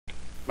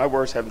My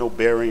words have no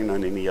bearing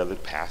on any other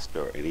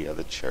pastor or any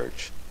other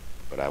church,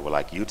 but I would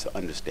like you to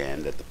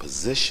understand that the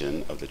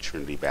position of the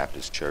Trinity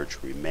Baptist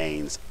Church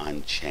remains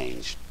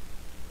unchanged.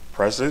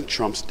 President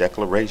Trump's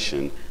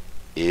declaration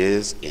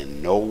is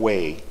in no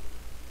way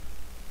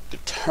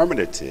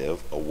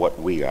determinative of what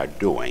we are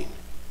doing.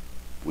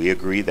 We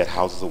agree that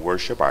houses of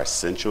worship are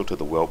essential to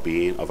the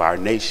well-being of our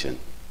nation.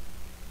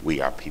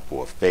 We are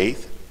people of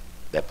faith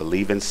that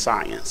believe in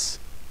science.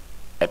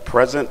 At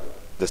present,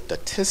 the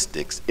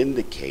statistics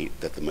indicate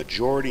that the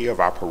majority of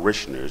our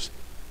parishioners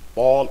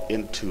fall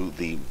into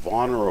the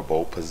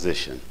vulnerable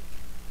position.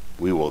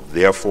 We will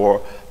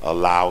therefore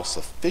allow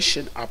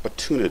sufficient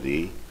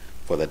opportunity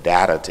for the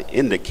data to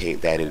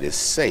indicate that it is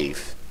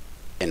safe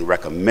and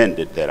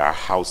recommended that our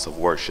house of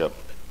worship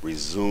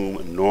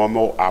resume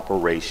normal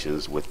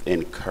operations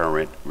within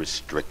current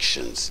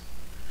restrictions.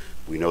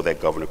 We know that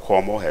Governor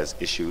Cuomo has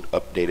issued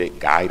updated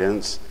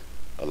guidance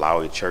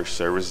allowing church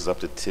services up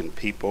to 10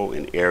 people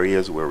in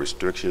areas where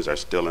restrictions are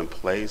still in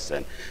place,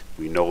 and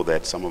we know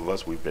that some of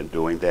us, we've been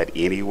doing that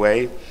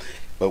anyway,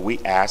 but we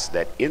ask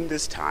that in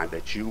this time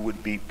that you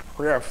would be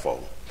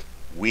prayerful.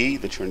 We,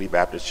 the Trinity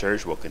Baptist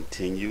Church, will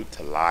continue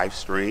to live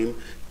stream,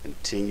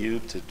 continue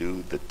to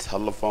do the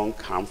telephone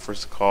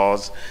conference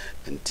calls,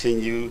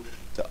 continue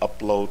to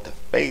upload to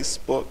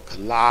Facebook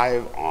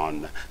Live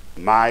on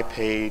my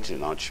page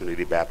and on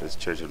Trinity Baptist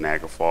Church of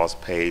Niagara Falls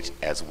page,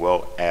 as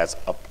well as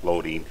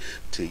uploading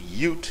to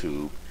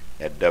YouTube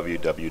at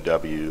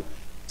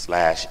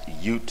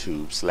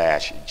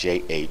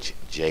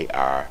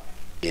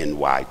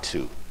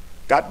www.youtube.com/JHJRNY2.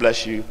 God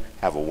bless you.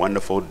 Have a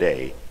wonderful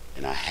day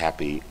and a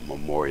happy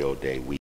Memorial Day week.